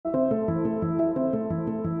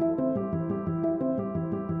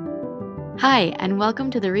Hi, and welcome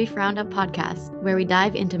to the Reef Roundup podcast, where we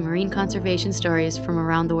dive into marine conservation stories from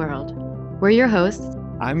around the world. We're your hosts.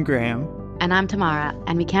 I'm Graham. And I'm Tamara,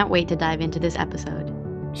 and we can't wait to dive into this episode.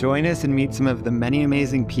 Join us and meet some of the many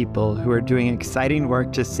amazing people who are doing exciting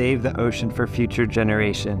work to save the ocean for future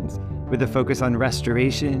generations, with a focus on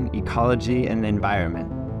restoration, ecology, and the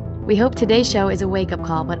environment. We hope today's show is a wake-up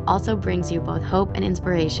call, but also brings you both hope and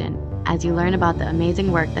inspiration as you learn about the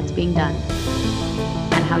amazing work that's being done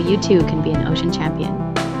and how you too can be an ocean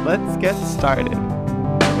champion. Let's get started.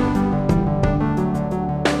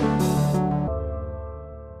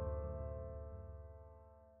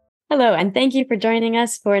 Hello, and thank you for joining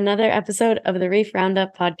us for another episode of the Reef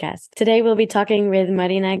Roundup podcast. Today, we'll be talking with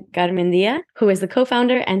Marina Garmendia, who is the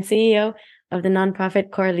co-founder and CEO of the nonprofit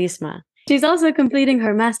Coralisma. She's also completing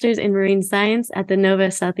her master's in marine science at the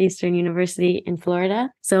Nova Southeastern University in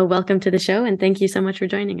Florida. So welcome to the show, and thank you so much for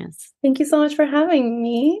joining us. Thank you so much for having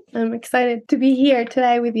me. I'm excited to be here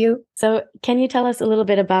today with you. So can you tell us a little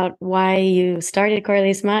bit about why you started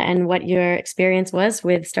Coralisma and what your experience was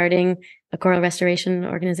with starting a coral restoration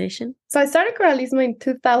organization? So I started Coralisma in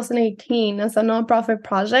 2018 as a nonprofit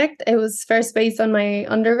project. It was first based on my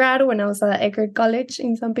undergrad when I was at Eckerd College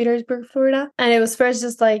in St. Petersburg, Florida. And it was first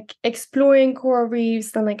just like exploring coral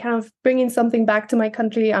reefs and like kind of bringing something back to my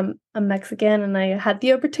country. I'm Mexican, and I had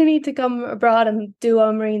the opportunity to come abroad and do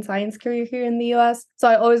a marine science career here in the US. So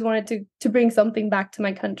I always wanted to bring something back to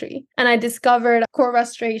my country. And I discovered coral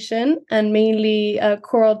restoration and mainly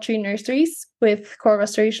coral tree nurseries with Coral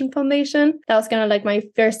Restoration Foundation. That was kind of like my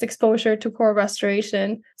first exposure to coral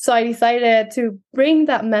restoration. So I decided to bring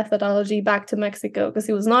that methodology back to Mexico because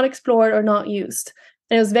it was not explored or not used.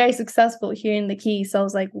 And it was very successful here in the Keys. So I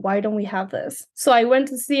was like, why don't we have this? So I went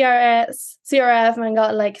to CRF and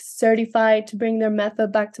got like certified to bring their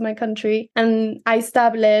method back to my country. And I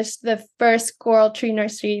established the first coral tree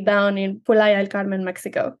nursery down in Playa del Carmen,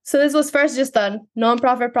 Mexico. So this was first just a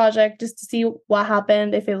nonprofit project just to see what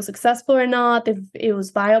happened, if it was successful or not, if it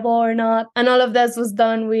was viable or not. And all of this was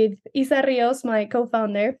done with Isa Rios, my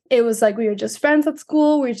co-founder. It was like we were just friends at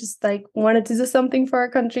school. We just like wanted to do something for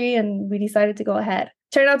our country, and we decided to go ahead.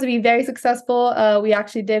 Turned out to be very successful. We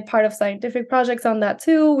actually did part of scientific projects on that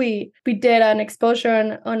too. We did an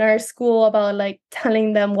exposure on our school about like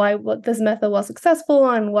telling them what this method was successful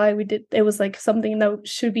and why it was like something that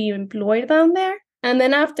should be employed down there. And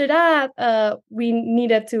then after that, we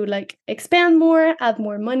needed to like expand more, add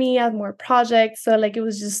more money, add more projects. So like it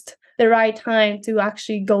was just the right time to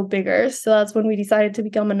actually go bigger. So that's when we decided to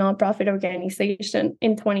become a nonprofit organization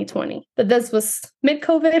in 2020. But this was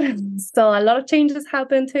mid-COVID, so a lot of changes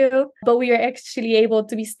happened too. But we were actually able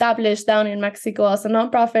to be established down in Mexico as a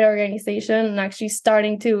nonprofit organization and actually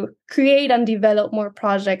starting to create and develop more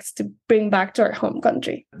projects to bring back to our home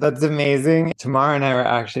country. That's amazing. Tamara and I were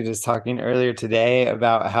actually just talking earlier today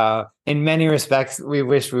about how in many respects, we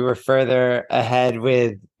wish we were further ahead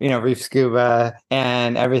with, Reef Scuba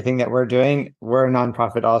and everything that we're doing. We're a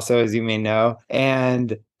nonprofit also, as you may know.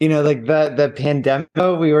 And, like the pandemic,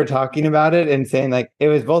 we were talking about it and saying like it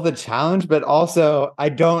was both a challenge, but also I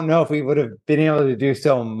don't know if we would have been able to do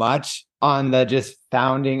so much on the just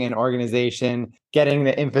founding an organization, getting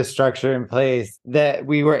the infrastructure in place that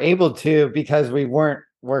we were able to because we weren't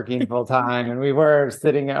working full time and we were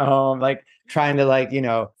sitting at home, like trying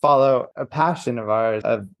to follow a passion of ours,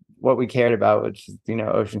 of what we cared about, which is,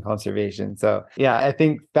 ocean conservation. So yeah, I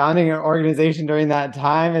think founding an organization during that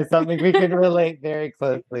time is something we can relate very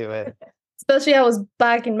closely with. Especially I was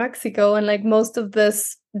back in Mexico, and like most of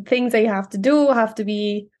this things that you have to do have to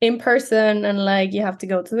be in person, and like you have to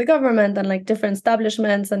go to the government and like different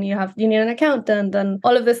establishments, and you need an accountant and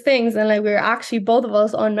all of these things. And like we were actually both of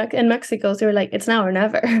us in Mexico, so we're like, it's now or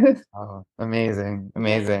never. Oh, amazing.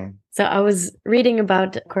 So I was reading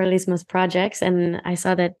about Coralisma's projects, and I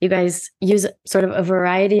saw that you guys use sort of a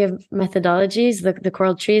variety of methodologies, the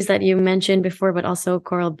coral trees that you mentioned before, but also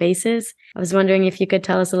coral bases. I was wondering if you could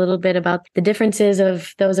tell us a little bit about the differences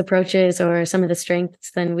of those approaches or some of the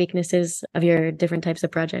strengths and weaknesses of your different types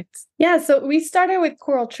of projects. Yeah, so we started with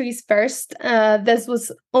coral trees first. This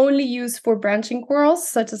was only used for branching corals,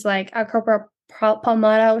 such as like Acropora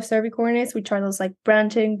palmata or cervicornis, which are those like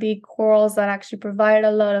branching big corals that actually provide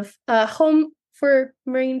a lot of home for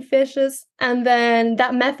marine fishes. And then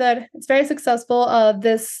that method, it's very successful.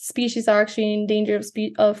 This species are actually in danger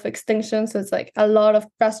of extinction. So it's like a lot of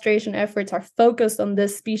restoration efforts are focused on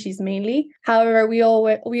this species mainly. However, we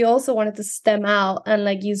also wanted to stem out and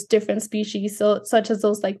like use different species, so such as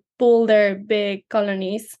those like boulder big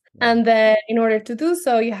colonies. And then in order to do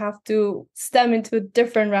so, you have to stem into a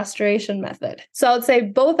different restoration method. So I would say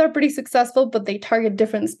both are pretty successful, but they target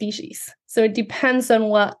different species. So it depends on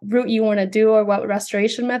what route you want to do or what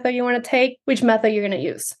restoration method you want to take, which method you're going to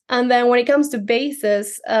use. And then when it comes to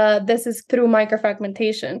bases, this is through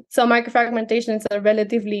microfragmentation. So microfragmentation is a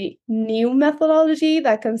relatively new methodology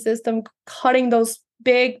that consists of cutting those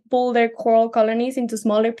big boulder coral colonies into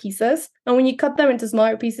smaller pieces. And when you cut them into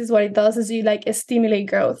smaller pieces, what it does is you stimulate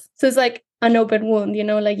growth. So it's like an open wound,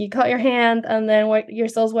 like you cut your hand, and then what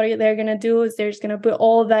they're going to do is they're just going to put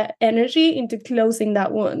all that energy into closing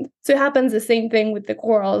that wound. So it happens the same thing with the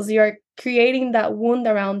corals. You're creating that wound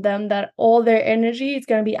around them, that all their energy is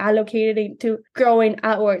going to be allocated into growing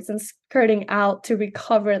outwards and skirting out to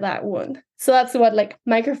recover that wound. So that's what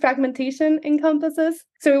microfragmentation encompasses.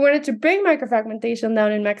 So we wanted to bring microfragmentation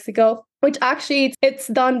down in Mexico, which actually it's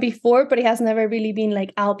done before, but it has never really been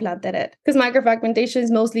outplanted it. Because microfragmentation is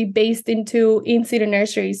mostly based into in-situ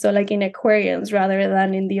nurseries, so in aquariums rather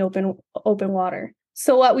than in the open water.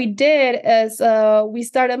 So what we did is we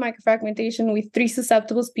started microfragmentation with 3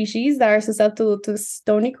 susceptible species that are susceptible to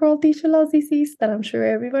stony coral tissue loss disease that I'm sure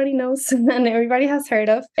everybody knows and everybody has heard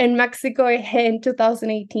of. In Mexico, it hit in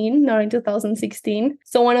 2018, not in 2016.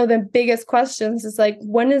 So one of the biggest questions is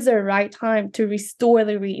when is the right time to restore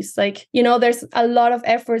the reefs? There's a lot of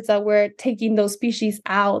efforts that we're taking those species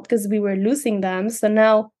out because we were losing them. So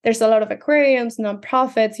now there's a lot of aquariums,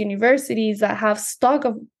 nonprofits, universities that have stock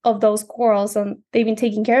of those corals, and they've been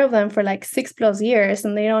taking care of them for 6+ years,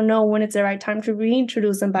 and they don't know when it's the right time to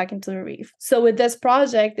reintroduce them back into the reef. So with this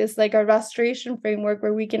project, it's a restoration framework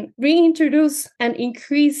where we can reintroduce and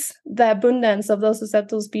increase the abundance of those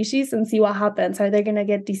susceptible species and see what happens. Are they going to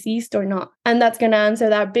get diseased or not? And that's going to answer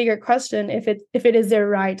that bigger question if it is the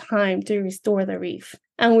right time to restore the reef.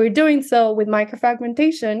 And we're doing so with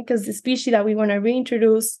microfragmentation because the species that we want to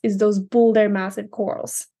reintroduce is those boulder massive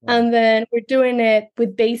corals. Wow. And then we're doing it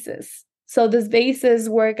with bases. So these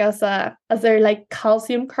bases work as their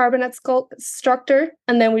calcium carbonate structure.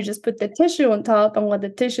 And then we just put the tissue on top. And what the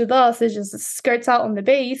tissue does is just skirts out on the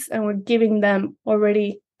base, and we're giving them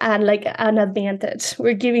already an advantage.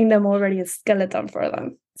 We're giving them already a skeleton for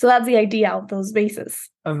them. So that's the idea of those bases.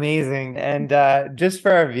 Amazing. And just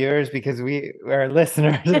for our viewers, because our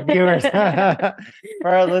listeners, for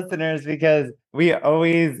our listeners, because we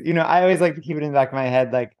always, I always like to keep it in the back of my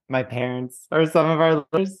head, my parents or some of our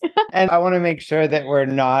listeners. And I want to make sure that we're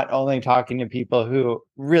not only talking to people who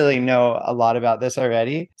really know a lot about this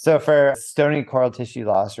already. So for stony coral tissue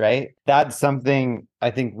loss, right? That's something I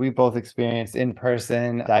think we both experienced in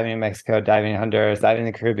person, diving in Mexico, diving in Honduras, diving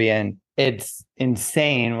in the Caribbean. It's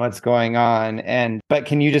insane what's going on. But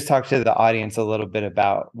can you just talk to the audience a little bit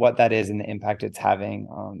about what that is and the impact it's having,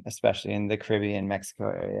 especially in the Caribbean, Mexico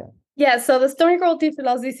area? Yeah, so the stony coral tissue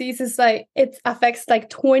loss disease is it affects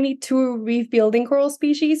 22 reef building coral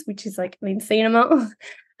species, which is an insane amount.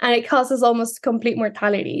 And it causes almost complete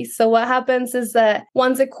mortality. So what happens is that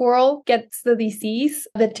once a coral gets the disease,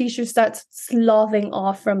 the tissue starts sloughing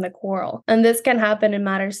off from the coral. And this can happen in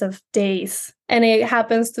matters of days. And it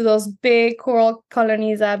happens to those big coral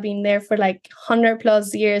colonies that have been there for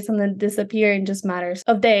 100+ years and then disappear in just matters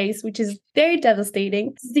of days, which is very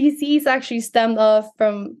devastating. This disease actually stemmed off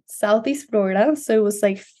from Southeast Florida. So it was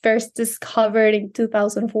first discovered in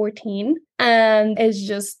 2014. And it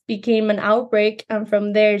just became an outbreak. And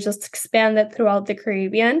from there, it just expanded throughout the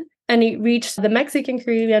Caribbean. And it reached the Mexican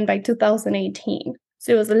Caribbean by 2018.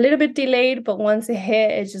 So it was a little bit delayed, but once it hit,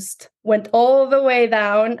 it just went all the way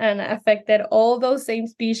down and affected all those same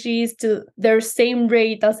species to their same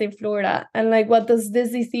rate as in Florida. And what does this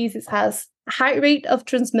disease? It has a high rate of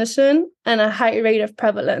transmission and a high rate of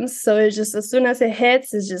prevalence. So it's just as soon as it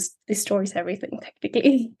hits, it just destroys everything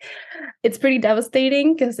technically. It's pretty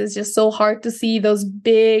devastating because it's just so hard to see those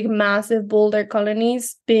big, massive boulder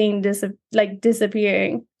colonies being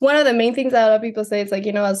disappearing. One of the main things that a lot of people say is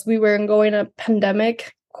as we were going a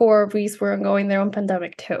pandemic, coral reefs were going their own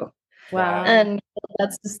pandemic too. Wow. And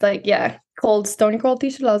that's just called stony coral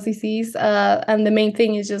tissue loss disease. And the main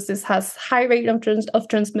thing is just this has high rate of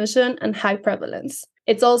transmission and high prevalence.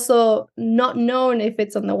 It's also not known if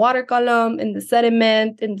it's on the water column, in the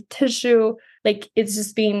sediment, in the tissue. It's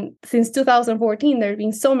just been, since 2014, there have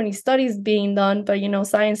been so many studies being done, but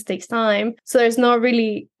science takes time. So there's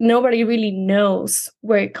nobody really knows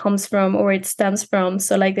where it comes from or where it stems from.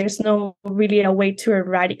 So there's no really a way to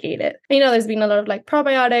eradicate it. There's been a lot of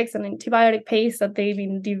probiotics and antibiotic paste that they've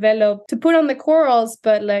been developed to put on the corals,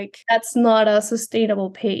 but that's not a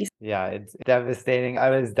sustainable pace. Yeah, it's devastating.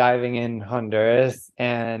 I was diving in Honduras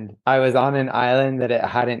and I was on an island that it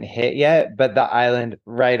hadn't hit yet, but the island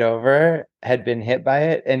right over had been hit by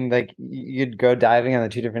it. And like you'd go diving on the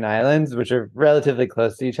two different islands, which are relatively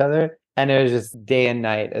close to each other. And it was just day and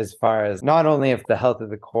night as far as not only of the health of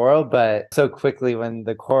the coral, but so quickly when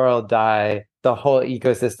the coral die, the whole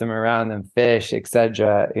ecosystem around them, fish,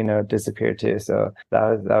 etc., disappeared too. So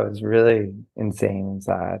that was really insane and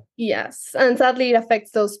sad. Yes. And sadly, it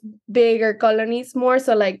affects those bigger colonies more.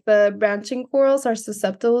 So like the branching corals are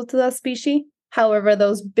susceptible to that species. However,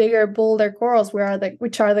 those bigger, bolder corals,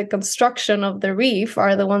 which are the construction of the reef,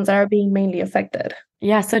 are the ones that are being mainly affected.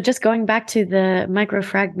 Yeah, so just going back to the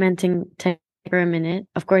microfragmenting technique for a minute,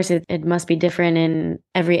 of course, it must be different in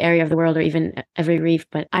every area of the world or even every reef.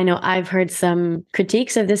 But I know I've heard some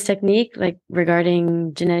critiques of this technique, like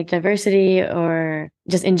regarding genetic diversity or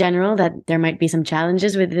just in general, that there might be some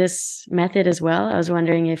challenges with this method as well. I was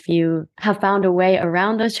wondering if you have found a way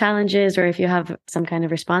around those challenges or if you have some kind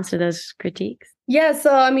of response to those critiques. Yeah,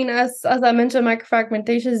 so I mean, as I mentioned,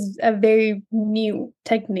 microfragmentation is a very new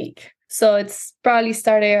technique. So it's probably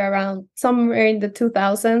started around somewhere in the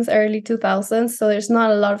 2000s, early 2000s. So there's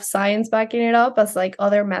not a lot of science backing it up as like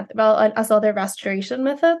other other restoration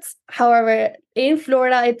methods. However, in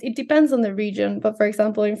Florida, it depends on the region. But for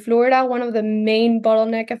example, in Florida, one of the main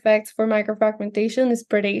bottleneck effects for microfragmentation is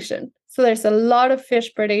predation. So there's a lot of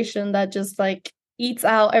fish predation that just like eats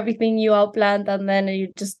out everything you outplant, and then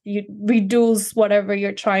you reduce whatever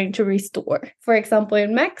you're trying to restore. For example,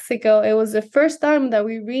 in Mexico, it was the first time that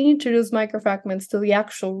we reintroduced microfragments to the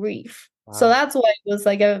actual reef. Wow. So that's why it was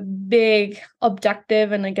like a big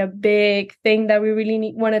objective and like a big thing that we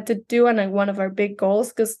really wanted to do, and like one of our big goals,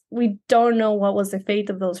 because we don't know what was the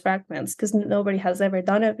fate of those fragments because nobody has ever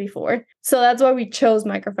done it before. So that's why we chose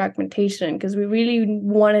microfragmentation, because we really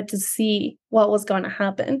wanted to see what was going to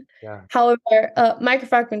happen. Yeah. However,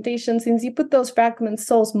 microfragmentation, since you put those fragments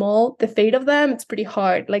so small, the fate of them, it's pretty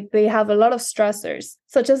hard. Like they have a lot of stressors,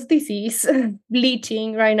 such as disease,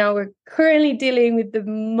 bleaching. Right now, we're currently dealing with the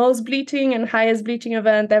most bleaching and highest bleaching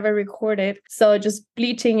event ever recorded. So just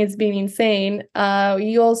bleaching has been insane.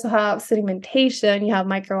 You also have sedimentation, you have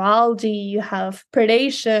microalgae, you have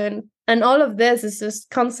predation, and all of this is just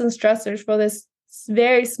constant stressors for this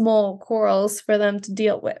very small corals for them to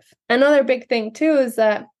deal with. Another big thing too is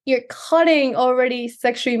that you're cutting already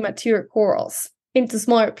sexually mature corals into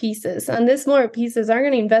smaller pieces, and these smaller pieces are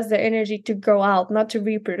going to invest their energy to grow out, not to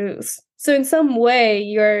reproduce. So in some way,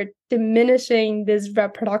 you're diminishing this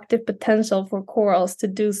reproductive potential for corals to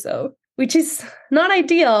do so, which is not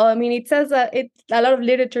ideal. I mean, it says that a lot of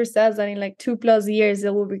literature says that in like 2+ years,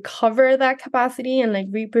 it will recover that capacity and like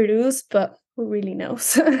reproduce, but who really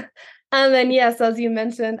knows? And then, yes, as you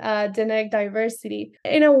mentioned, genetic diversity.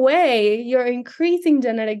 In a way, you're increasing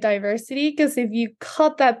genetic diversity because if you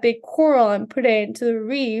cut that big coral and put it into the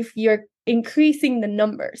reef, you're increasing the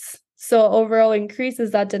numbers. So overall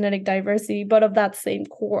increases that genetic diversity, but of that same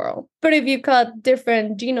coral. But if you cut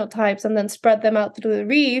different genotypes and then spread them out through the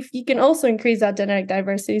reef, you can also increase that genetic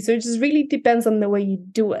diversity. So it just really depends on the way you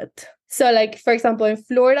do it. So like, for example, in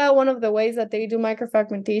Florida, one of the ways that they do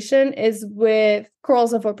microfragmentation is with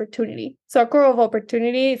corals of opportunity. So a coral of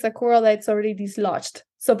opportunity is a coral that's already dislodged.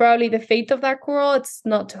 So probably the fate of that coral, it's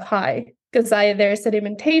not too high because either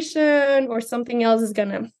sedimentation or something else is going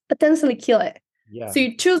to potentially kill it. Yeah. So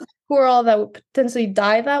you choose a coral that would potentially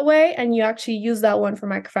die that way, and you actually use that one for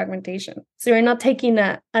microfragmentation. So you're not taking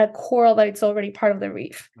a coral that it's already part of the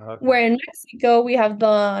reef. Okay. Where in Mexico, we have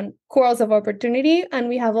done corals of opportunity, and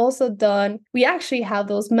we actually have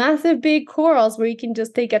those massive big corals where you can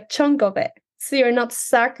just take a chunk of it. So you're not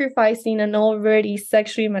sacrificing an already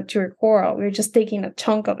sexually mature coral. You're just taking a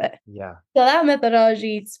chunk of it. Yeah. So that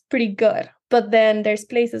methodology is pretty good. But then there's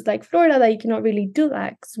places like Florida that you cannot really do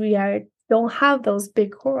that because don't have those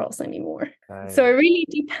big corals anymore. Right. So it really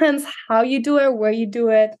depends how you do it, where you do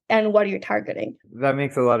it, and what you're targeting. That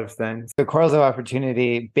makes a lot of sense. The corals of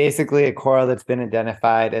opportunity, basically a coral that's been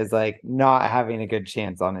identified as like not having a good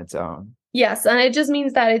chance on its own. Yes, and it just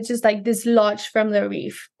means that it's just like dislodged from the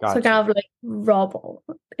reef. Gotcha. So kind of like rubble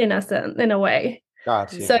in a way.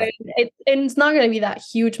 Gotcha. So it's not going to be that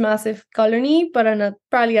huge, massive colony, but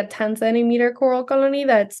probably a 10-centimeter coral colony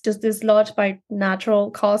that's just dislodged by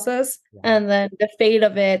natural causes. Yeah. And then the fate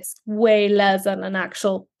of it's way less than an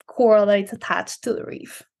actual coral that is attached to the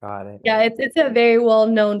reef. Got it. Yeah, it's a very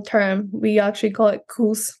well-known term. We actually call it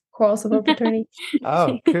COOS, corals of opportunity.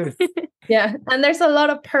 Oh, COOS. Yeah, and there's a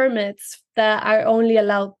lot of permits that are only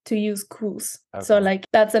allowed to use COOS. Okay. So like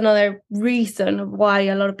that's another reason why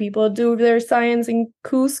a lot of people do their science in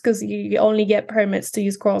COOS, because you only get permits to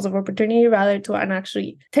use corals of opportunity rather than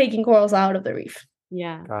actually taking corals out of the reef.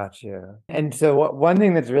 Yeah. Got you. And so one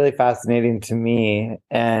thing that's really fascinating to me,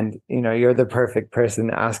 and you're the perfect person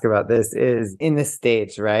to ask about this, is in the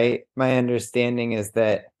States, right? My understanding is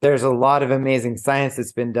that there's a lot of amazing science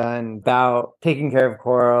that's been done about taking care of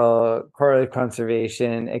coral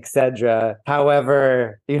conservation, etc.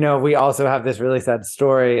 However, we also have this really sad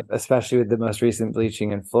story, especially with the most recent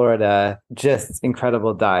bleaching in Florida, just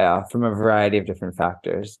incredible die-off from a variety of different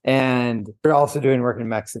factors. And we're also doing work in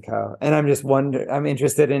Mexico. And I'm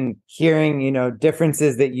interested in hearing,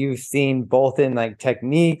 differences that you've seen both in like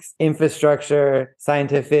techniques, infrastructure,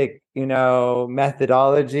 scientific,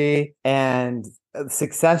 methodology, and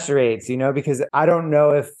success rates, because I don't know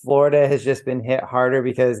if Florida has just been hit harder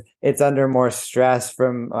because it's under more stress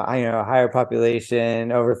from, a higher population,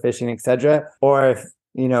 overfishing, etc., or if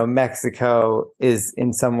Mexico is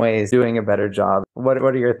in some ways doing a better job. What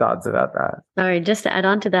are your thoughts about that? Sorry, just to add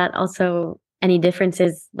on to that, also any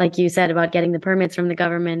differences, like you said, about getting the permits from the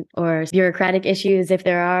government or bureaucratic issues, if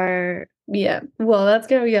there are. Yeah, well, that's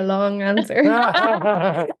going to be a long answer.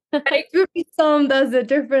 It could be some that the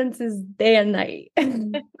difference is day and night.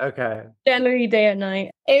 Okay. Generally day and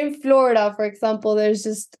night. In Florida, for example, there's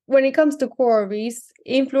just, when it comes to coral reefs,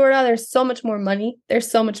 in Florida, there's so much more money. There's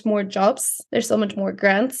so much more jobs. There's so much more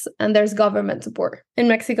grants, and there's government support. In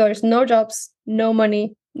Mexico, there's no jobs, no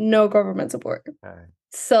money, no government support. Okay.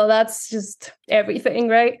 So that's just everything,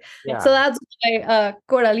 right? Yeah. So that's why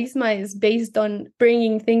Coralisma is based on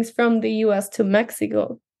bringing things from the US to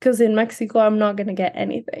Mexico. Because in Mexico, I'm not going to get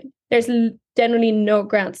anything. There's generally no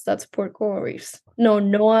grants that support coral reefs. No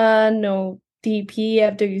NOAA, no DP,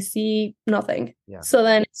 FWC, nothing. Yeah. So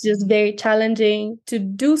then it's just very challenging to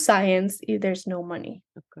do science if there's no money.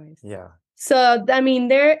 Of course. Yeah. So, I mean,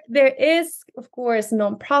 there is, of course,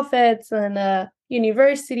 nonprofits and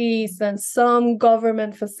universities and some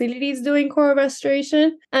government facilities doing coral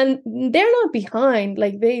restoration, and they're not behind.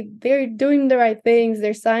 Like they're doing the right things.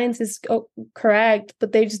 Their science is correct,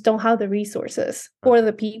 but they just don't have the resources or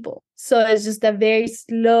the people. So it's just a very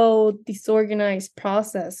slow, disorganized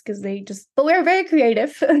process but we're very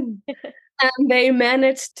creative. And they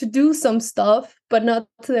managed to do some stuff, but not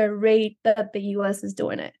to the rate that the US is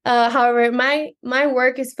doing it. However, my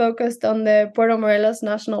work is focused on the Puerto Morelos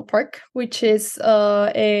National Park, which is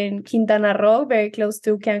in Quintana Roo, very close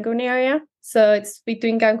to Cancun area. So it's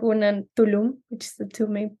between Cancun and Tulum, which is the two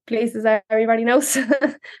main places that everybody knows.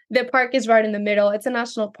 The park is right in the middle. It's a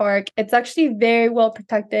national park. It's actually very well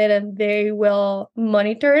protected and very well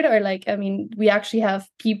monitored. We actually have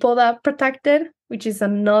people that protect it, which is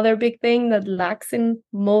another big thing that lacks in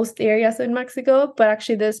most areas in Mexico. But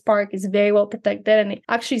actually, this park is very well protected, and it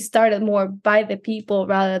actually started more by the people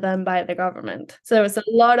rather than by the government. So there was a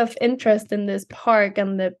lot of interest in this park,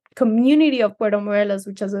 and the community of Puerto Morelos,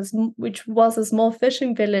 which was a small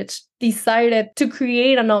fishing village, decided to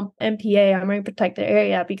create an MPA, a marine protected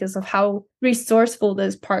area, because of how resourceful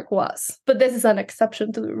this park was. But this is an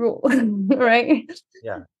exception to the rule, right?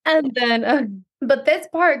 Yeah. And then, but this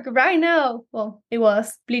park right now, well, it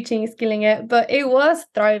was bleaching is killing it, but it was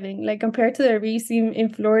thriving. Like compared to the reefs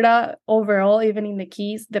in Florida overall, even in the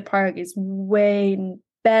Keys, the park is way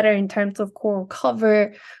better in terms of coral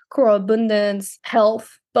cover, coral abundance,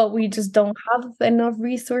 health. But we just don't have enough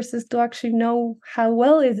resources to actually know how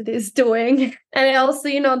well it is doing. And also,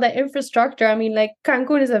 the infrastructure. I mean, like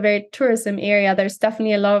Cancun is a very tourism area. There's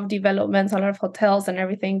definitely a lot of developments, a lot of hotels and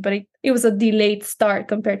everything, but it was a delayed start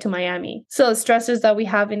compared to Miami. So the stressors that we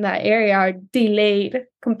have in that area are delayed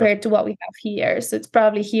compared to what we have here. So it's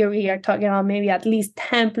probably here we are talking about maybe at least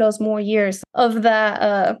 10 plus more years of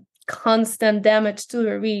that constant damage to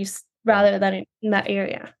the reefs rather than in that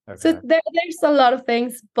area. Okay. So there's a lot of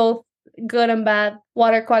things, both good and bad.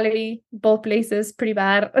 Water quality, both places, pretty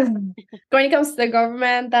bad. When it comes to the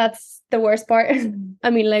government, that's the worst part. I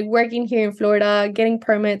mean, like working here in Florida, getting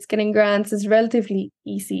permits, getting grants is relatively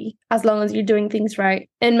easy as long as you're doing things right.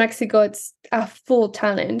 In Mexico, it's a full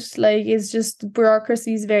challenge. Like it's just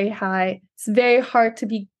bureaucracy is very high. It's very hard to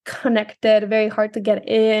be connected, very hard to get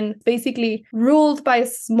in, basically ruled by a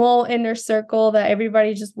small inner circle that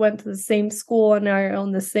everybody just went to the same school and are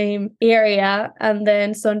on the same area. And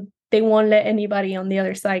then so they won't let anybody on the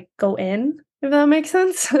other side go in, if that makes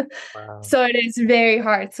sense. Wow. So it is very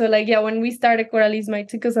hard. So when we started Coralisma, it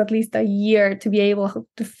took us at least a year to be able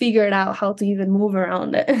to figure it out how to even move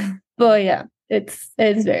around it. But yeah, it's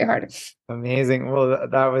very hard. Amazing. Well,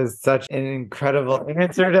 that was such an incredible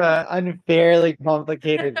answer to an unfairly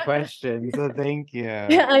complicated question. So thank you.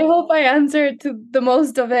 Yeah, I hope I answered to the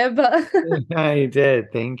most of it, but Yeah, you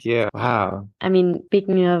did. Thank you. Wow. I mean,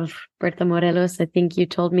 speaking of Puerto Morelos, I think you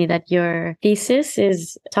told me that your thesis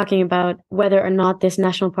is talking about whether or not this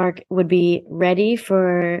national park would be ready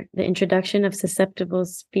for the introduction of susceptible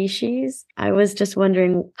species. I was just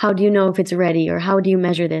wondering, how do you know if it's ready, or how do you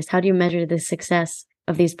measure this? How do you measure the success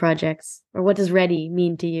of these projects? Or what does ready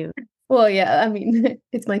mean to you? well, yeah, I mean,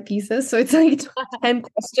 it's my thesis, so it's like 10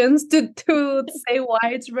 questions to say why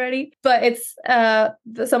it's ready. But it's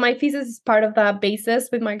so my thesis is part of that basis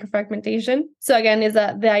with microfragmentation. So again, is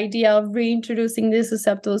that the idea of reintroducing these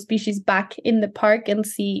susceptible species back in the park and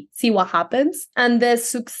see what happens. And the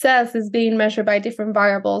success is being measured by different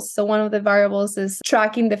variables. So one of the variables is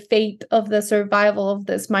tracking the fate of the survival of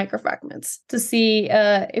these microfragments to see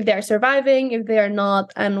if they are surviving, if they are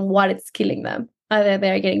not, and what is killing them. Either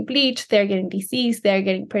they're getting bleached, they're getting diseased, they're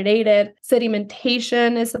getting predated.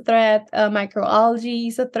 Sedimentation is a threat, microalgae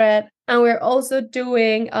is a threat. And we're also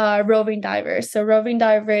doing roving divers. So roving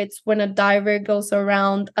diver, it's when a diver goes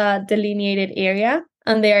around a delineated area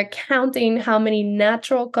and they are counting how many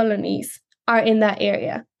natural colonies are in that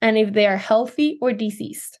area and if they are healthy or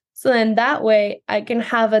diseased. So then that way I can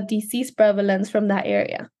have a disease prevalence from that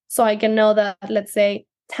area. So I can know that, let's say,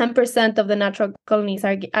 10% of the natural colonies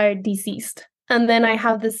are diseased. And then I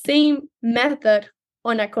have the same method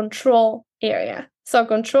on a control area. So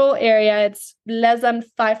control area, it's less than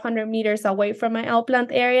 500 meters away from my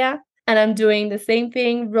outplant area. And I'm doing the same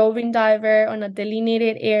thing, roving diver on a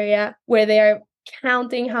delineated area where they are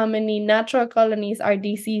counting how many natural colonies are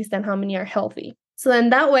diseased and how many are healthy. So then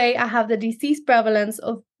that way I have the disease prevalence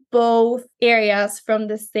of both areas from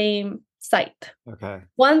the same site. Okay.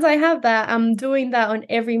 Once I have that, I'm doing that on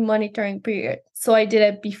every monitoring period. So I did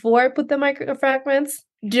it before I put the microfragments,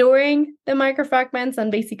 during the microfragments,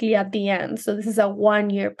 and basically at the end. So this is a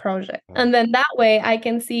 1-year project. Okay. And then that way I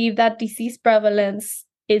can see if that disease prevalence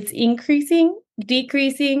is increasing,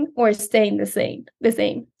 decreasing, or staying the same.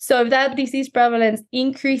 So if that disease prevalence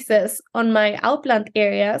increases on my outplant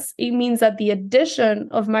areas, it means that the addition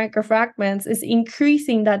of microfragments is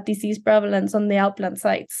increasing that disease prevalence on the outplant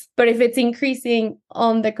sites. But if it's increasing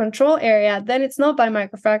on the control area, then it's not by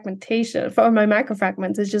microfragmentation for my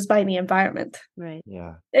microfragments, it's just by the environment. Right.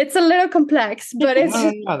 Yeah. It's a little complex, but it's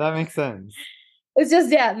just, Yeah, that makes sense. it's just,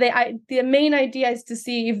 yeah, the main idea is to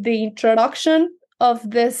see if the introduction of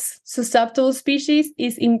this susceptible species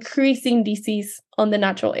is increasing disease on the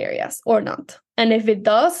natural areas or not. And if it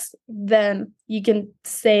does, then you can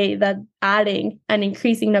say that adding and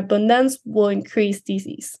increasing abundance will increase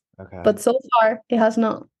disease. Okay. But so far, it has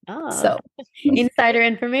not. So insider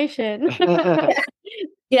information.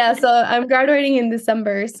 yeah, so I'm graduating in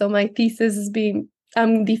December. So my thesis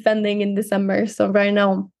I'm defending in December. So right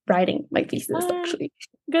now I'm writing my thesis, actually.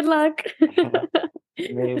 Good luck.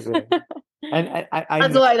 Amazing. And I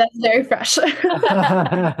That's know, why that's very fresh.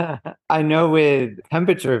 I know with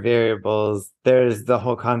temperature variables, there's the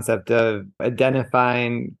whole concept of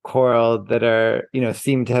identifying coral that are,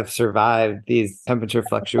 seem to have survived these temperature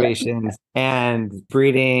fluctuations and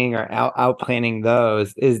breeding or outplanting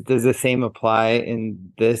those. Does the same apply in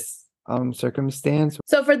this circumstance?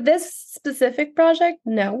 So for this specific project,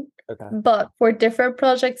 no. Okay. But for different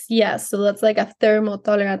projects, yes. So that's like a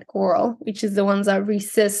thermotolerant coral, which is the ones that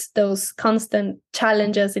resist those constant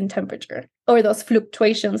challenges in temperature or those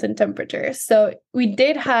fluctuations in temperature. So we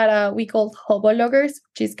did have we called hobologgers,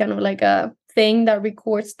 which is kind of like a thing that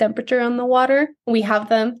records temperature on the water. We have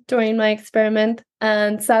them during my experiment.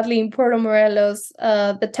 And sadly, in Puerto Morelos,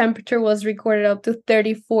 the temperature was recorded up to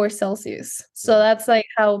 34 Celsius. So that's like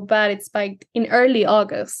how bad it spiked in early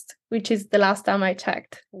August, which is the last time I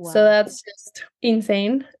checked. Wow. So that's just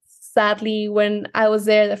insane. Sadly, when I was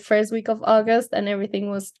there the first week of August and everything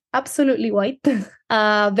was absolutely white.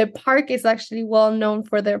 The park is actually well known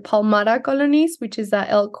for their palmata colonies, which is an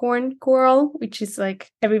elkhorn coral, which is like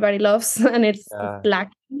everybody loves, and it's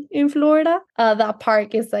black in Florida. That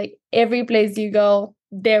park is like every place you go,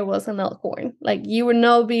 there was an elkhorn. Like you would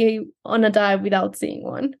not be on a dive without seeing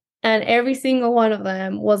one. And every single one of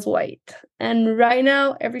them was white. And right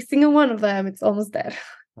now, every single one of them, it's almost dead.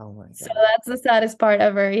 Oh my God. So that's the saddest part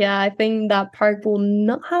ever. Yeah, I think that park will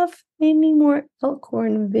not have any more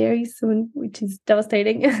elkhorn very soon, which is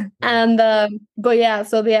devastating. And but yeah,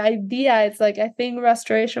 so the idea is like I think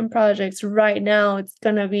restoration projects right now it's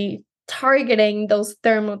gonna be targeting those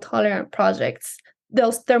thermotolerant projects,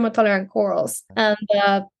 those thermotolerant corals, and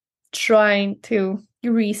trying to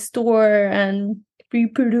restore and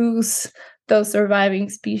reproduce those surviving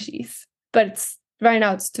species. But right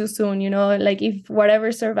now it's too soon, like if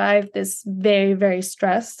whatever survived is very, very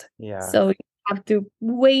stressed. Yeah. So you have to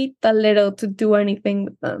wait a little to do anything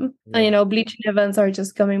with them. Yeah. And, bleaching events are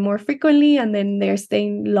just coming more frequently and then they're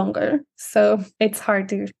staying longer. So it's hard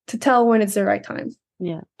to tell when it's the right time.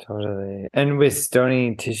 Yeah. Totally. And with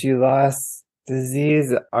stony tissue loss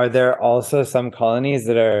disease, are there also some colonies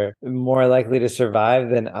that are more likely to survive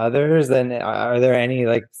than others? And are there any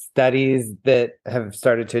like studies that have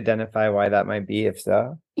started to identify why that might be, if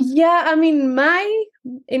so? Yeah, I mean,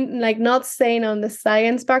 not saying on the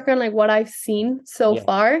science background, like what I've seen so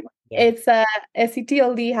far, it's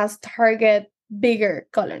SCTLD has target bigger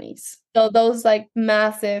colonies. So those like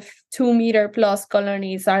massive 2-meter plus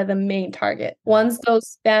colonies are the main target. Once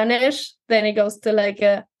those vanish, then it goes to like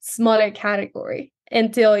a smaller category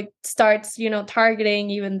until it starts, targeting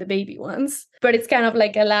even the baby ones. But it's kind of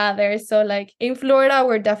like a ladder. So like in Florida,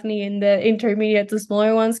 we're definitely in the intermediate to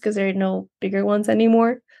smaller ones because there are no bigger ones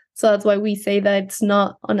anymore. So that's why we say that it's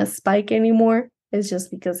not on a spike anymore. It's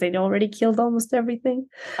just because they'd already killed almost everything.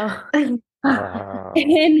 Oh. Wow.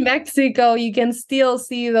 In Mexico, you can still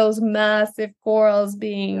see those massive corals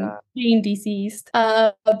being diseased.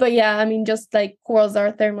 But yeah, I mean, just like corals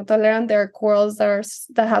are thermotolerant, there are corals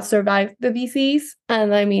that have survived the disease.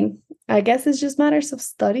 And I mean, I guess it's just matters of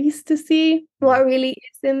studies to see what really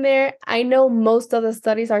is in there. I know most of the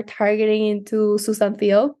studies are targeting into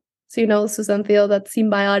zooxanthellae. So, zooxanthellae, that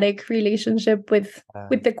symbiotic relationship with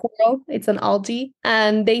the coral. It's an algae.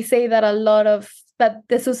 And they say that that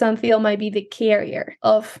the zooxanthellae might be the carrier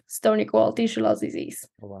of stony coral tissue loss disease.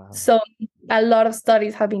 Wow. So a lot of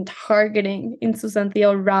studies have been targeting in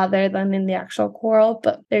zooxanthellae rather than in the actual coral,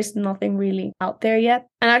 but there's nothing really out there yet.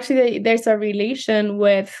 And actually, there's a relation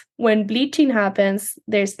with when bleaching happens,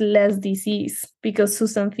 there's less disease because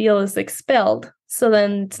zooxanthellae is expelled. So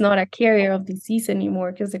then it's not a carrier of disease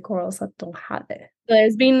anymore because the corals don't have it. So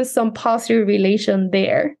there's been some positive relation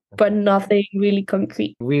there, but nothing really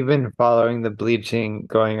concrete. We've been following the bleaching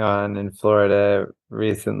going on in Florida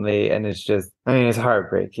recently, and it's just, it's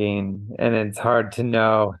heartbreaking, and it's hard to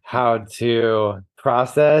know how to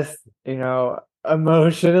process,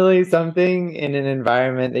 emotionally something in an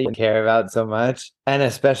environment that you care about so much. And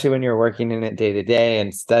especially when you're working in it day to day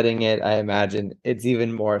and studying it, I imagine it's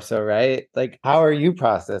even more so, right? Like, how are you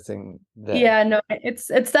processing that? Yeah, no, it's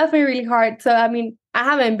definitely really hard. So, I mean, I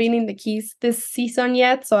haven't been in the Keys this season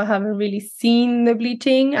yet, so I haven't really seen the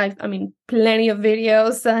bleaching. I mean, plenty of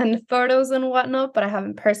videos and photos and whatnot, but I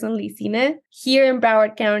haven't personally seen it. Here in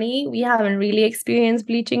Broward County, we haven't really experienced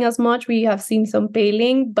bleaching as much. We have seen some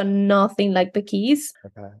paling, but nothing like the Keys.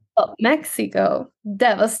 Okay. But Mexico,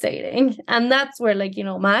 devastating. And that's where, like,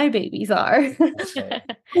 my babies are. Okay.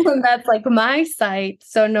 And that's like my site.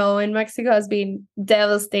 So no, in Mexico has been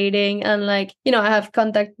devastating. And like, I have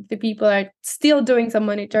contact with the people that are still doing some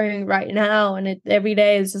monitoring right now. And every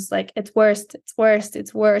day is just like, it's worst, it's worst,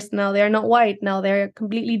 it's worst. Now they're not white. Now they're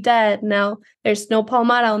completely dead. Now there's no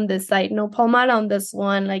palmata on this site, no palmata on this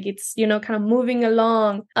one. Like it's, kind of moving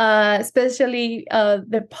along. Especially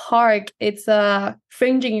the park, it's a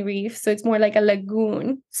fringing reef. So it's more like a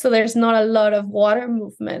lagoon. So there's not a lot of water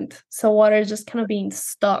movement. So water is just kind of being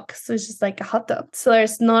stuck. So it's just like a hot tub. So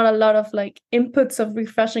there's not a lot of like inputs of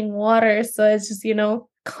refreshing water. So it's just,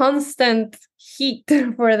 constant heat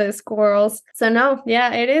for the squirrels. So no,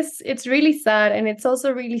 yeah, it's really sad. And it's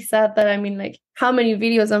also really sad that, like, how many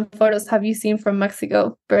videos and photos have you seen from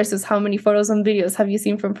Mexico versus how many photos and videos have you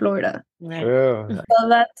seen from Florida? Right. True. So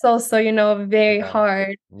that's also, very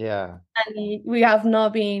hard. Yeah. And we have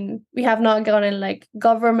not gotten like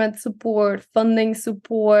government support, funding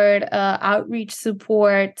support, outreach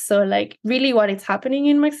support. So like really what is happening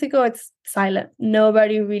in Mexico, it's silent.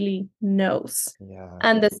 Nobody really knows. Yeah.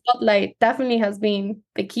 And the spotlight definitely has been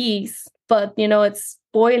the Keys, but it's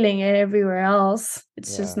boiling everywhere else.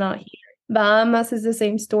 It's just not here. Bahamas is the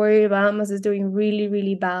same story. Bahamas is doing really,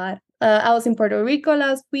 really bad. I was in Puerto Rico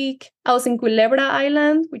last week. I was in Culebra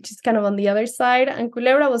Island, which is kind of on the other side. And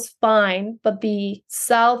Culebra was fine, but the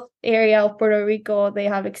south area of Puerto Rico, they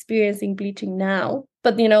have experiencing bleaching now.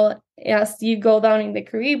 But, as you go down in the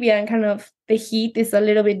Caribbean, kind of the heat is a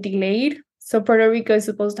little bit delayed. So Puerto Rico is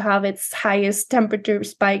supposed to have its highest temperature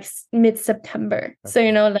spikes mid-September.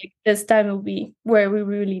 Okay. So, like this time will be where we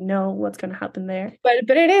really know what's going to happen there. But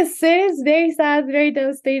it is very sad, very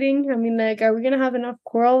devastating. I mean, like, are we going to have enough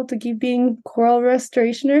coral to keep being coral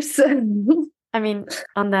restorationers? I mean,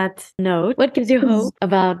 on that note, what gives you hope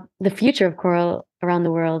about the future of coral around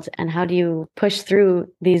the world? And how do you push through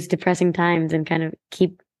these depressing times and kind of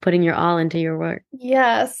keep putting your all into your work.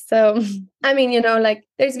 Yeah. So, I mean, like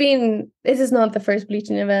this is not the first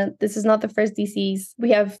bleaching event. This is not the first disease.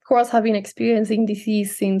 Corals have been experiencing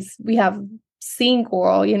disease since we have seen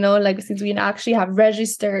coral, like since we actually have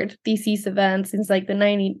registered disease events since like the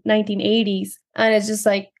 1980s. And it's just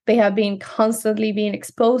like they have been constantly being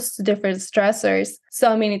exposed to different stressors.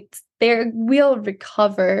 So, I mean, they will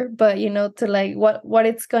recover, but to like what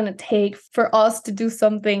it's gonna take for us to do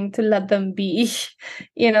something to let them be.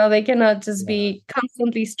 They cannot just be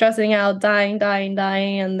constantly stressing out, dying,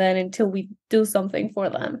 and then until we do something for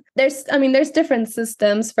them. There's different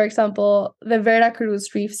systems. For example, the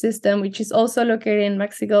Veracruz Reef system, which is also located in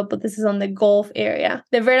Mexico, but this is on the Gulf area.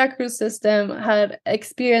 The Veracruz system had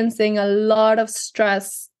experiencing a lot of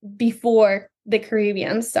stress before the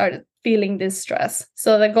Caribbean started feeling this stress.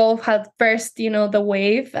 So the Gulf had first, the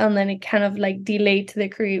wave, and then it kind of like delayed to the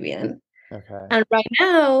Caribbean. Okay. And right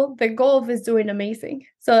now, the Gulf is doing amazing.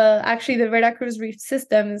 So actually, the Veracruz Reef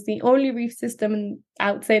system is the only reef system in,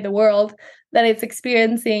 I would say, the world that it's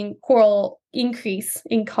experiencing coral increase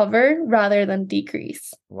in cover rather than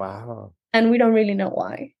decrease. Wow. And we don't really know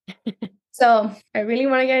why. So I really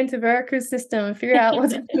want to get into Veracruz system and figure out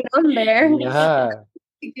what's going on there. Yeah.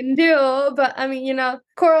 You can do, but I mean,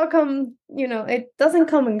 coral it doesn't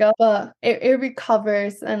come and go, but it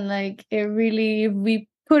recovers, and like it really, we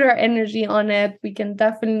put our energy on it, we can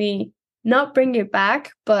definitely not bring it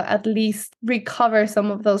back, but at least recover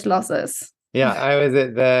some of those losses. Yeah, I was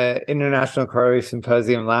at the International Coral Reef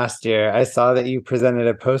Symposium last year. I saw that you presented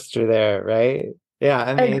a poster there, right?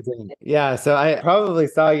 Yeah, amazing. Yeah, so I probably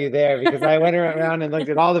saw you there because I went around and looked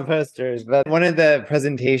at all the posters. But one of the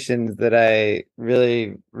presentations that I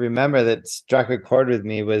really remember that struck a chord with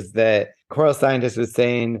me was that coral scientist was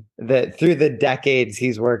saying that through the decades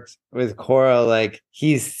he's worked with coral, like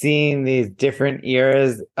he's seen these different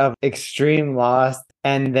eras of extreme loss.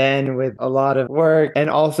 And then with a lot of work and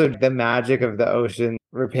also the magic of the ocean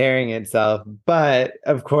repairing itself. But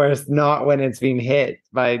of course, not when it's being hit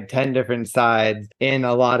by 10 different sides in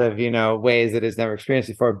a lot of, ways that it's never experienced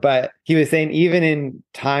before. But he was saying even in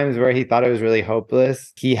times where he thought it was really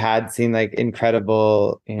hopeless, he had seen like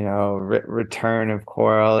incredible, return of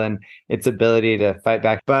coral and its ability to fight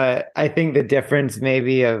back. But I think the difference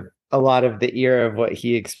maybe of a lot of the era of what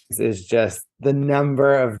he experiences is just the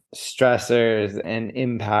number of stressors and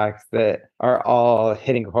impacts that are all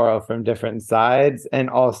hitting coral from different sides, and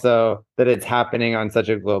also that it's happening on such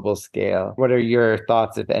a global scale. What are your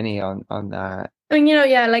thoughts, if any, on that? I mean,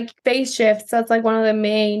 like phase shifts, that's like one of the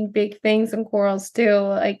main big things in corals too.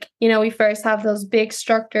 Like, we first have those big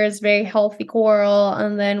structures, very healthy coral,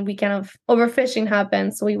 and then we kind of overfishing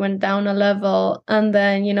happened. So we went down a level, and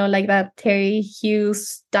then, like that Terry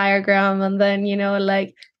Hughes diagram, and then,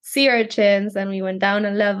 like sea urchins, and we went down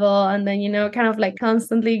a level, and then, kind of like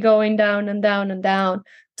constantly going down and down and down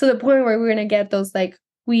to the point where we're going to get those like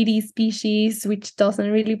weedy species, which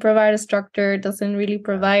doesn't really provide a structure, doesn't really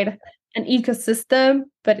provide an ecosystem,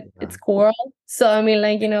 but it's coral. So, I mean,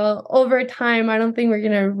 like, over time, I don't think we're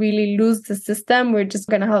going to really lose the system. We're just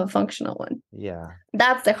going to have a functional one. Yeah.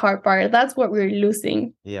 That's the hard part. That's what we're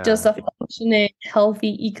losing. Yeah. Just a functioning,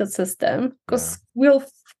 healthy ecosystem. Because we'll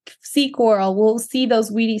see coral, we'll see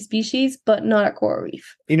those weedy species, but not a coral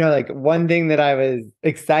reef. Like one thing that I was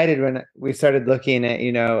excited when we started looking at,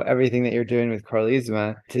 everything that you're doing with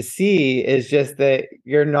Coralisma to see is just that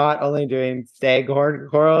you're not only doing staghorn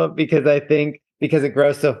coral, because I think because it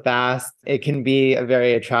grows so fast, it can be a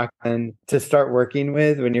very attractive to start working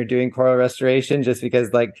with when you're doing coral restoration, just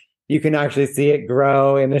because like you can actually see it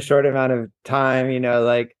grow in a short amount of time,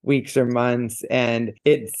 like weeks or months. And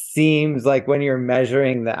it seems like when you're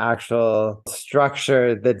measuring the actual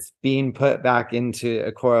structure that's being put back into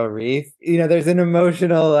a coral reef, there's an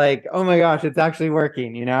emotional like, oh my gosh, it's actually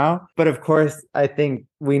working, But of course, I think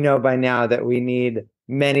we know by now that we need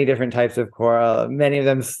many different types of coral, many of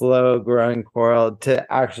them slow growing coral, to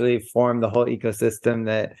actually form the whole ecosystem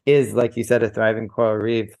that is, like you said, a thriving coral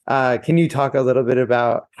reef. Can you talk a little bit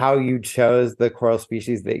about how you chose the coral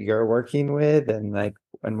species that you're working with and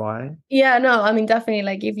why? Yeah, no, I mean, definitely.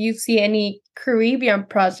 Like if you see any Caribbean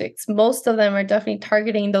projects, most of them are definitely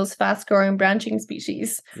targeting those fast growing branching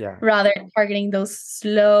species rather than targeting those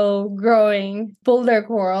slow growing boulder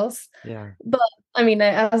corals. Yeah. But I mean,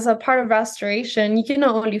 as a part of restoration, you can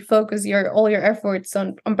not only focus all your efforts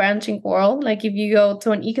on branching coral. Like if you go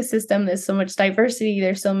to an ecosystem, there's so much diversity,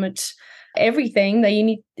 there's so much everything that you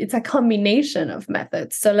need. It's a combination of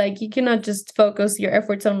methods. So like you cannot just focus your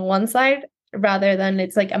efforts on one side, rather than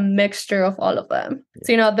it's like a mixture of all of them.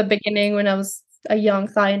 So, at the beginning when I was a young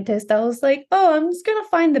scientist that was like, oh, I'm just gonna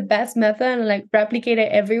find the best method and like replicate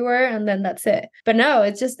it everywhere, and then that's it. But no,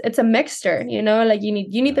 it's a mixture, like you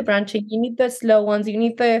need the branching, you need the slow ones, you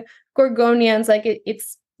need the gorgonians, like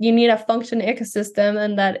it's you need a functioning ecosystem,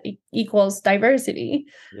 and that equals diversity.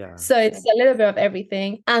 Yeah. So it's a little bit of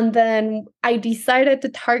everything. And then I decided to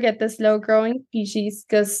target the slow growing species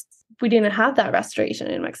because we didn't have that restoration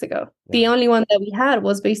in Mexico. Yeah. The only one that we had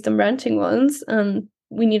was based on branching ones, and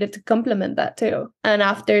we needed to complement that too. And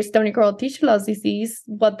after stony coral tissue loss disease,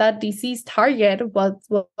 what that disease target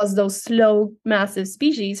was those slow, massive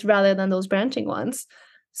species rather than those branching ones.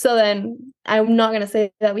 So then I'm not going to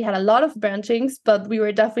say that we had a lot of branchings, but we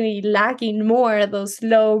were definitely lacking more of those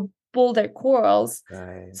slow boulder corals.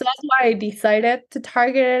 Right. So that's why I decided to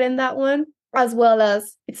target it in that one, as well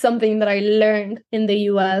as it's something that I learned in the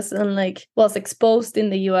US and like was exposed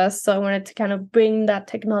in the US. So I wanted to kind of bring that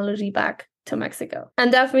technology back to Mexico.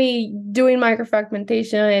 And definitely doing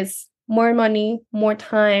microfragmentation is more money, more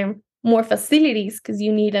time, more facilities, because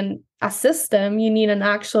you need a system, you need an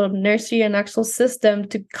actual nursery, an actual system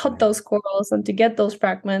to cut those corals and to get those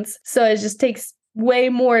fragments. So it just takes way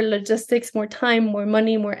more logistics, more time, more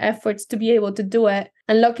money, more efforts to be able to do it.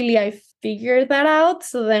 And luckily I figured that out.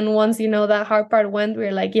 So then once that hard part went, we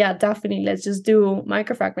were like, yeah, definitely, let's just do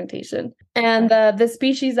microfragmentation. And the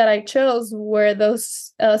species that I chose were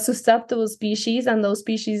those susceptible species and those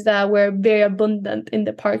species that were very abundant in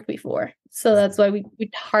the park before. So that's why we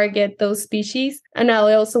target those species. And now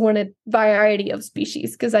I also wanted variety of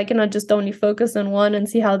species because I cannot just only focus on one and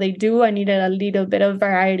see how they do. I needed a little bit of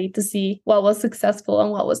variety to see what was successful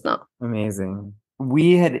and what was not. Amazing.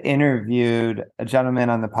 We had interviewed a gentleman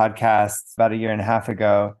on the podcast about 1.5 years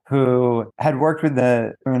ago who had worked with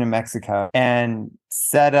the women in Mexico and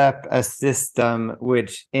set up a system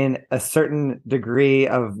which, in a certain degree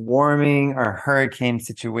of warming or hurricane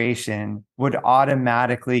situation, would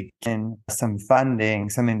automatically get some funding,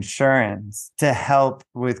 some insurance to help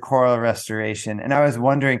with coral restoration. And I was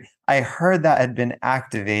wondering, I heard that had been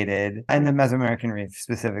activated in the Mesoamerican Reef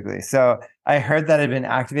specifically. So I heard that had been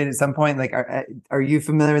activated at some point. Like, are you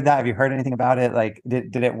familiar with that? Have you heard anything about it? Like,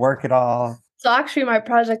 did it work at all? So actually, my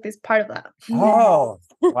project is part of that. Oh,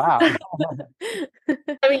 wow.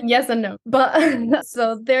 I mean, yes and no. But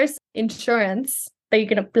so there's insurance that you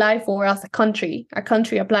can apply for as a country. A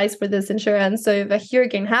country applies for this insurance. So if a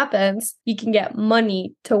hurricane happens, you can get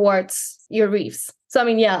money towards your reefs. So, I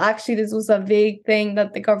mean, yeah, actually, this was a big thing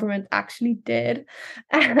that the government actually did.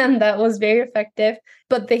 And that was very effective.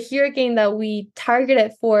 But the hurricane that we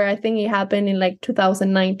targeted for, I think it happened in like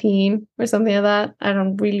 2019 or something like that. I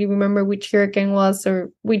don't really remember which hurricane was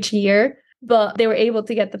or which year. But they were able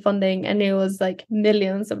to get the funding, and it was like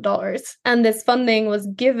millions of dollars. And this funding was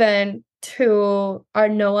given to our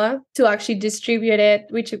NOAA to actually distribute it,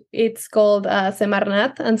 which it's called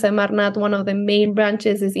Semarnat. And Semarnat, one of the main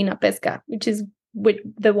branches is Inapesca, which is with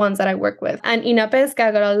the ones that I work with. And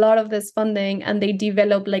Inapesca got a lot of this funding, and they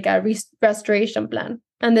developed like a restoration plan.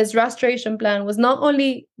 And this restoration plan was not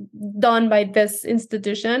only done by this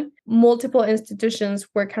institution, multiple institutions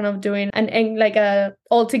were kind of doing and like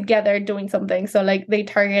all together doing something. So like they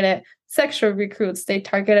targeted sexual recruits, they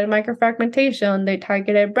targeted microfragmentation, they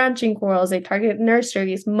targeted branching corals, they targeted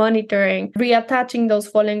nurseries, monitoring, reattaching those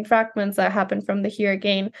falling fragments that happened from the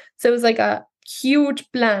hurricane. So it was like a huge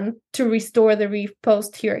plan to restore the reef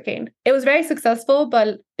post-hurricane. It was very successful,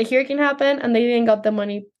 but the hurricane happened and they didn't got the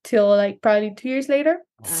money till like probably 2 years later.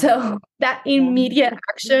 So that immediate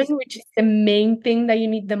action, which is the main thing that you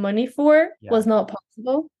need the money for, was not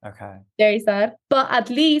possible. Okay. Very sad. But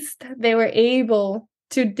at least they were able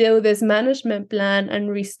to do this management plan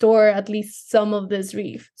and restore at least some of this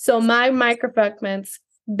reef. So my microfragments,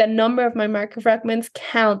 the number of my microfragments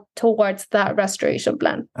count towards that restoration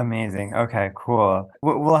plan. Amazing. Okay, cool.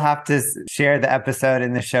 We'll have to share the episode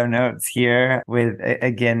in the show notes here with,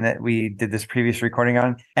 again, that we did this previous recording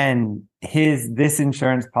on. And this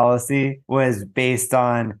insurance policy was based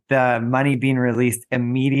on the money being released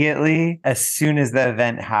immediately as soon as the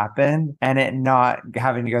event happened, and it not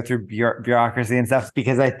having to go through bureaucracy and stuff,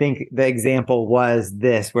 because I think the example was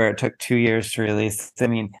this, where it took 2 years to release. I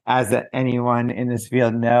mean, as anyone in this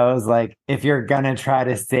field knows, like if you're gonna try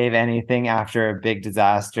to save anything after a big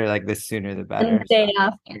disaster, like the sooner the better. And the day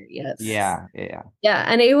after, yes. Yeah.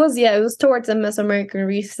 And it was towards the Mesoamerican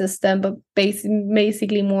reef system, but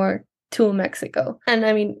basically more to Mexico. And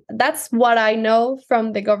I mean, that's what I know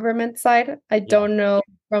from the government side. I don't know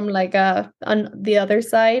from like on the other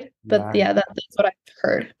side. But yeah, that's what I've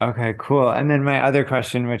heard. Okay, cool. And then my other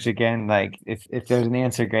question, which again, like if there's an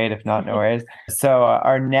answer, great. If not, no worries. So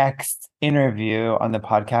our next interview on the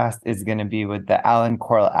podcast is going to be with the Allen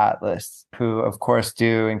Coral Atlas, who of course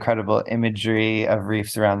do incredible imagery of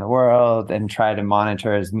reefs around the world and try to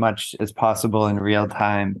monitor as much as possible in real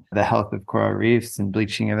time the health of coral reefs and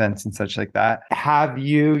bleaching events and such like that. Have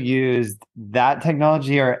you used that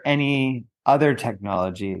technology or any other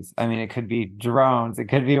technologies? I mean, it could be drones, it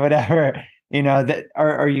could be whatever, that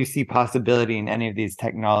or you see possibility in any of these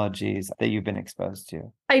technologies that you've been exposed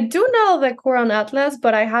to? I do know the Coral Atlas,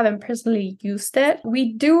 but I haven't personally used it.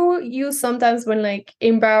 We do use sometimes when like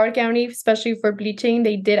in Broward County, especially for bleaching,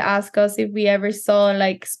 they did ask us if we ever saw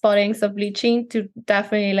like spottings of bleaching to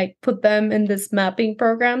definitely like put them in this mapping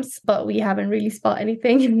programs, but we haven't really spot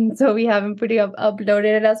anything. So we haven't uploaded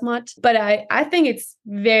it as much. But I think it's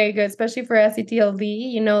very good, especially for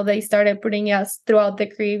SETLD. They started putting us throughout the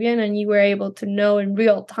Caribbean and you were able to know in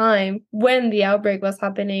real time when the outbreak was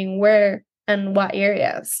happening, where and what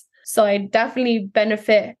areas. So I definitely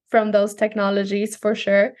benefit from those technologies for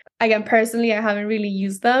sure. Again, personally, I haven't really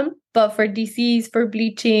used them, but for disease, for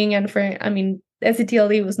bleaching, and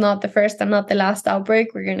SETLD was not the first and not the last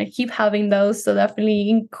outbreak. We're going to keep having those. So definitely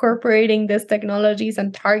incorporating these technologies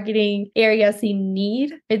and targeting areas in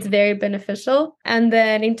need, it's very beneficial. And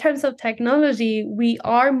then in terms of technology, we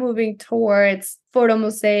are moving towards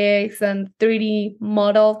photomosaics and 3D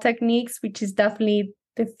model techniques, which is definitely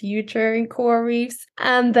the future in coral reefs.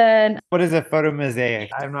 And then what is a photomosaic?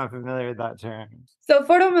 I'm not familiar with that term. So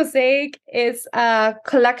photomosaic is a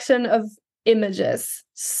collection of images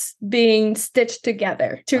being stitched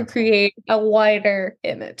together to create a wider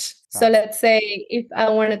image. So let's say if I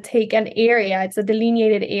want to take an area, it's a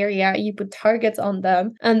delineated area, you put targets on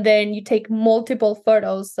them, and then you take multiple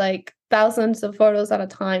photos, like thousands of photos at a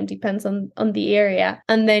time, depends on the area.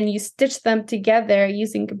 And then you stitch them together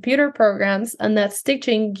using computer programs, and that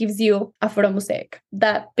stitching gives you a photomosaic,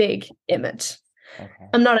 that big image. Okay.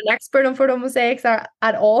 I'm not an expert on photomosaics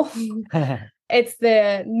at all. It's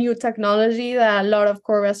the new technology that a lot of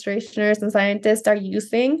coral restorationers and scientists are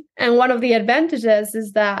using. And one of the advantages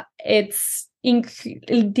is that it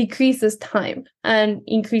decreases time and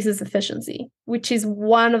increases efficiency, which is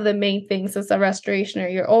one of the main things as a restorationer.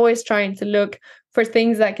 You're always trying to look for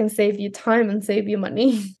things that can save you time and save you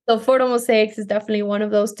money. So photomosaics is definitely one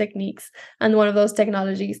of those techniques and one of those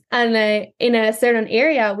technologies. And in a certain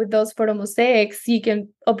area with those photomosaics, you can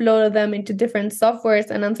upload them into different softwares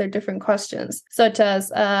and answer different questions, such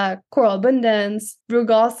as coral abundance,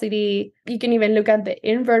 rugosity. You can even look at the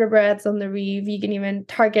invertebrates on the reef. You can even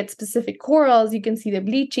target specific corals. You can see the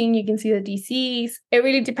bleaching. You can see the disease. It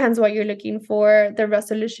really depends what you're looking for, the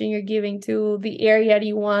resolution you're giving to the area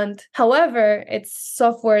you want. However, it's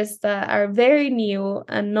softwares that are very new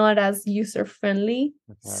and not as user-friendly.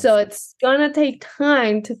 Okay. So it's going to take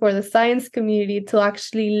time for the science community to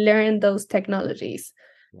actually learn those technologies.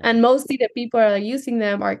 Yeah. And mostly the people that are using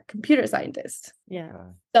them are computer scientists. Yeah.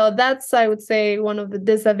 So that's, I would say, one of the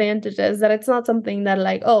disadvantages, that it's not something that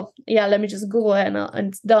like, oh, yeah, let me just Google it and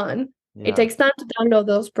it's done. Yeah. It takes time to download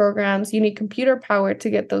those programs. You need computer power to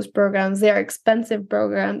get those programs. They are expensive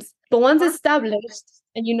programs. But once established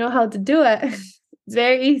and you know how to do it, it's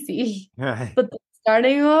very easy. Right. But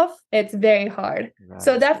starting off, it's very hard. Right.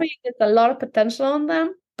 So definitely there's a lot of potential on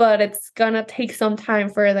them, but it's going to take some time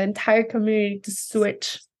for the entire community to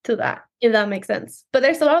switch to that, if that makes sense. But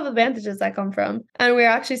there's a lot of advantages that come from. And we're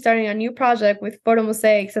actually starting a new project with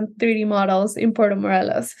photomosaics and 3D models in Puerto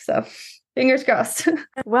Morelos. So fingers crossed.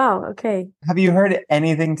 Wow. Okay. Have you heard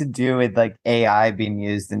anything to do with like AI being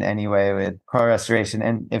used in any way with coral restoration?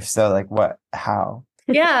 And if so, like what, how?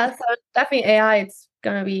 Yeah, so definitely AI, it's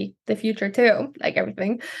going to be the future too, like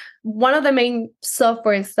everything. One of the main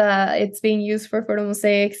softwares that it's being used for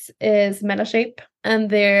photomosaics is Metashape. And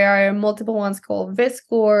there are multiple ones called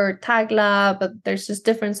VisCore, TagLab, but there's just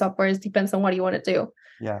different softwares, depends on what you want to do.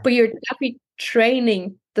 Yeah. But you're definitely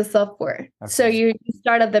training the software. Okay. So you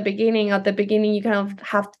start at the beginning. At the beginning, you kind of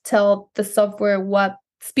have to tell the software what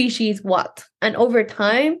species what. And over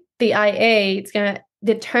time, the IA, it's going to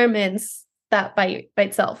determines that by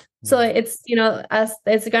itself. So it's, as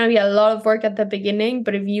it's going to be a lot of work at the beginning,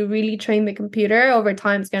 but if you really train the computer over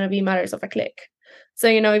time, it's going to be matters of a click. So,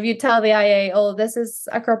 if you tell the IA, oh, this is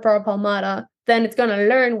Acropora palmata, then it's going to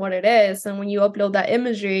learn what it is. And when you upload that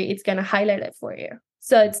imagery, it's going to highlight it for you.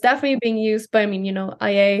 So it's definitely being used, but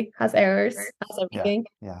IA has errors, as everything.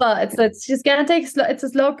 Yeah. But it's just going to take it's a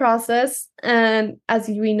slow process. And as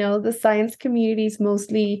we know, the science community is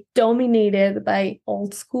mostly dominated by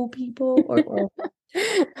old school people or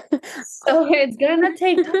So it's gonna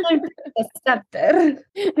take time to accept it.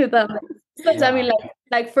 If that makes sense. I mean,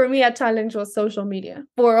 like for me, a challenge was social media.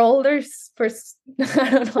 For olders, I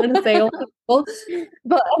don't want to say old people,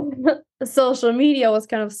 but social media was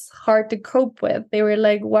kind of hard to cope with. They were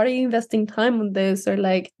like, "Why are you investing time on this?" Or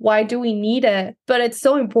like, "Why do we need it?" But it's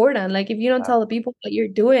so important. Like, if you don't tell the people what you're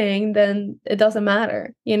doing, then it doesn't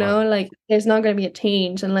matter. You know, like there's not going to be a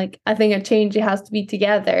change. And like, I think a change, it has to be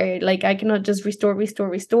together. Like, I cannot just restore.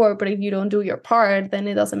 But if you don't do your part, then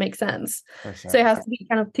it doesn't make sense. Sure. So it has to be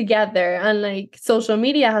kind of together. And like, social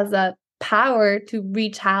media has that power to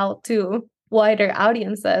reach out to wider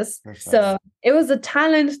audiences. Sure. So it was a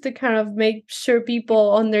challenge to kind of make sure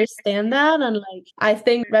people understand that. And like, I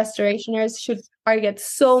think restorationers should target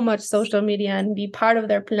so much social media and be part of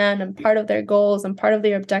their plan and part of their goals and part of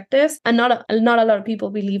their objectives. And not a lot of people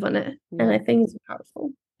believe on it. And I think it's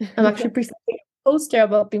powerful. I'm actually presenting a poster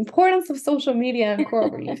about the importance of social media and coral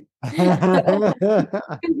reef.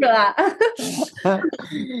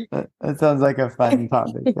 That sounds like a fun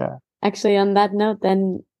topic. Yeah. Actually, on that note,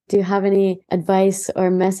 then, do you have any advice or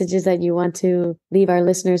messages that you want to leave our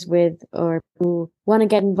listeners with, or who want to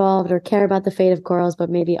get involved or care about the fate of corals, but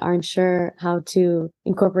maybe aren't sure how to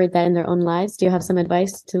incorporate that in their own lives? Do you have some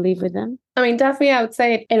advice to leave with them? I mean, definitely, I would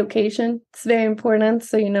say education. It's very important.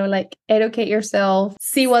 So, you know, like, educate yourself,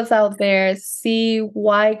 see what's out there, see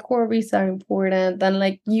why coral reefs are important. And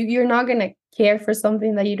like, you're not going to care for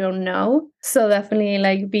something that you don't know. So definitely,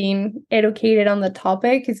 like, being educated on the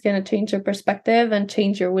topic is going to change your perspective and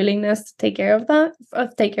change your willingness to take care of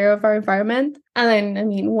take care of our environment. And then, I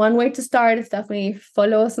mean, one way to start is definitely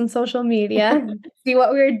follow us on social media, see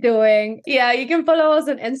what we're doing. Yeah, you can follow us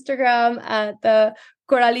on Instagram at the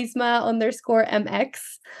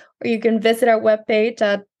Coralisma_MX, or you can visit our webpage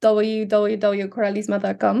at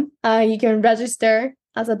www.coralisma.com. You can register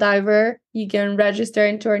as a diver, you can register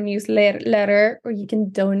into our newsletter, or you can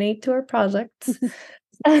donate to our projects.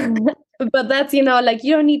 But that's, you know, like,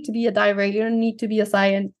 you don't need to be a diver, you don't need to be a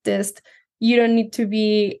scientist, you don't need to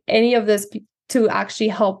be any of this to actually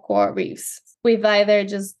help coral reefs. With either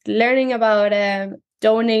just learning about them,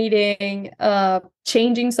 donating,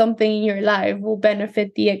 changing something in your life will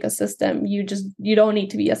benefit the ecosystem. You don't need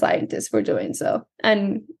to be a scientist for doing so.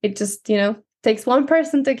 And it just, you know, takes one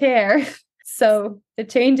person to care. So the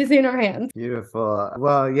change is in our hands. Beautiful.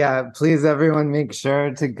 Well, yeah, please, everyone, make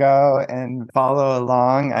sure to go and follow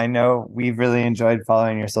along. I know we've really enjoyed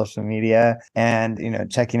following your social media and, you know,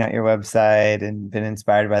 checking out your website and been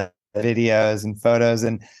inspired by the videos and photos.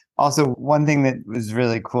 And also, one thing that was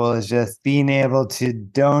really cool is just being able to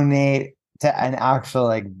donate to an actual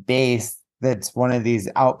like base that's one of these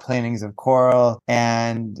outplantings of coral.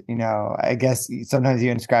 And, you know, I guess sometimes you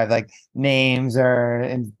inscribe like names or,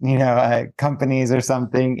 you know, companies or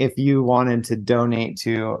something if you wanted to donate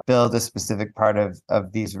to build a specific part of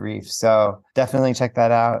these reefs. So definitely check that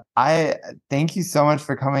out. I thank you so much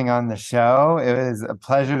for coming on the show. It was a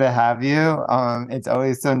pleasure to have you. It's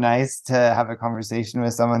always so nice to have a conversation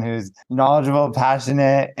with someone who's knowledgeable,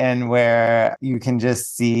 passionate, and where you can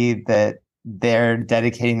just see that they're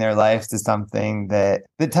dedicating their lives to something that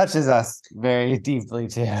touches us very deeply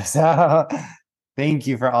too. So thank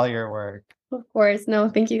you for all your work. Of course. No,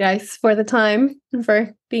 thank you guys for the time and for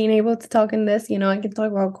being able to talk in this. You know, I can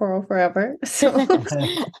talk about coral forever. So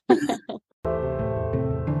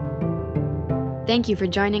Thank you for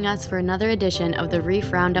joining us for another edition of the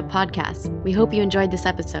Reef Roundup podcast. We hope you enjoyed this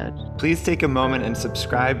episode. Please take a moment and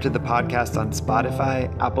subscribe to the podcast on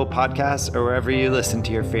Spotify, Apple Podcasts, or wherever you listen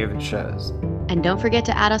to your favorite shows. And don't forget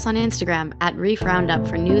to add us on Instagram at Reef Roundup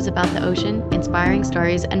for news about the ocean, inspiring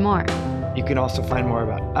stories, and more. You can also find more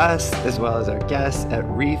about us as well as our guests at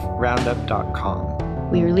reefroundup.com.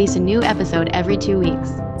 We release a new episode every 2 weeks.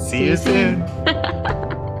 See you soon.